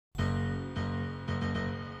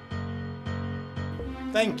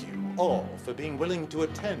Thank you all for being willing to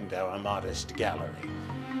attend our modest gallery.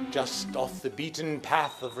 Just off the beaten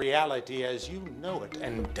path of reality as you know it,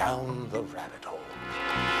 and down the rabbit hole.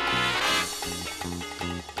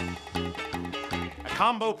 A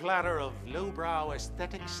combo platter of lowbrow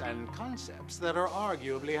aesthetics and concepts that are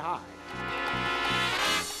arguably high.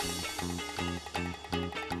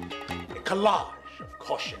 A collage of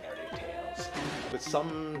cautionary tales with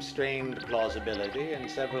some strained plausibility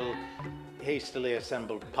and several hastily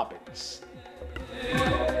assembled puppets.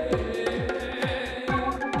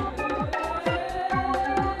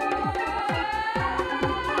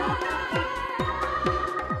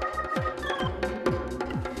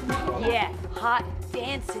 Yeah, hot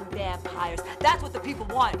dancing vampires. That's what the people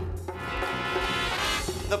want.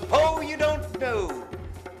 The Poe you don't know.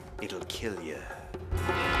 It'll kill you.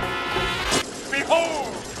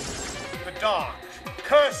 Behold! The dark,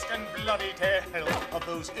 cursed and bloody tale of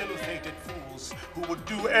those ill-fated fools who would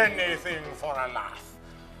do anything for a laugh.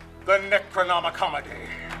 The Necronomicomedie.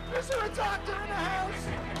 Is there a doctor in the house?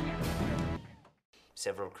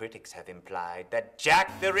 Several critics have implied that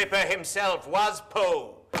Jack the Ripper himself was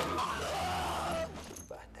Poe.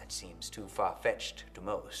 But that seems too far-fetched to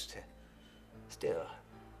most. Still,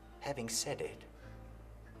 having said it,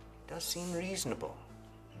 does seem reasonable.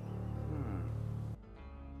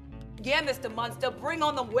 Yeah, Mr. Munster, bring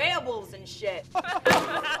on the werewolves and shit.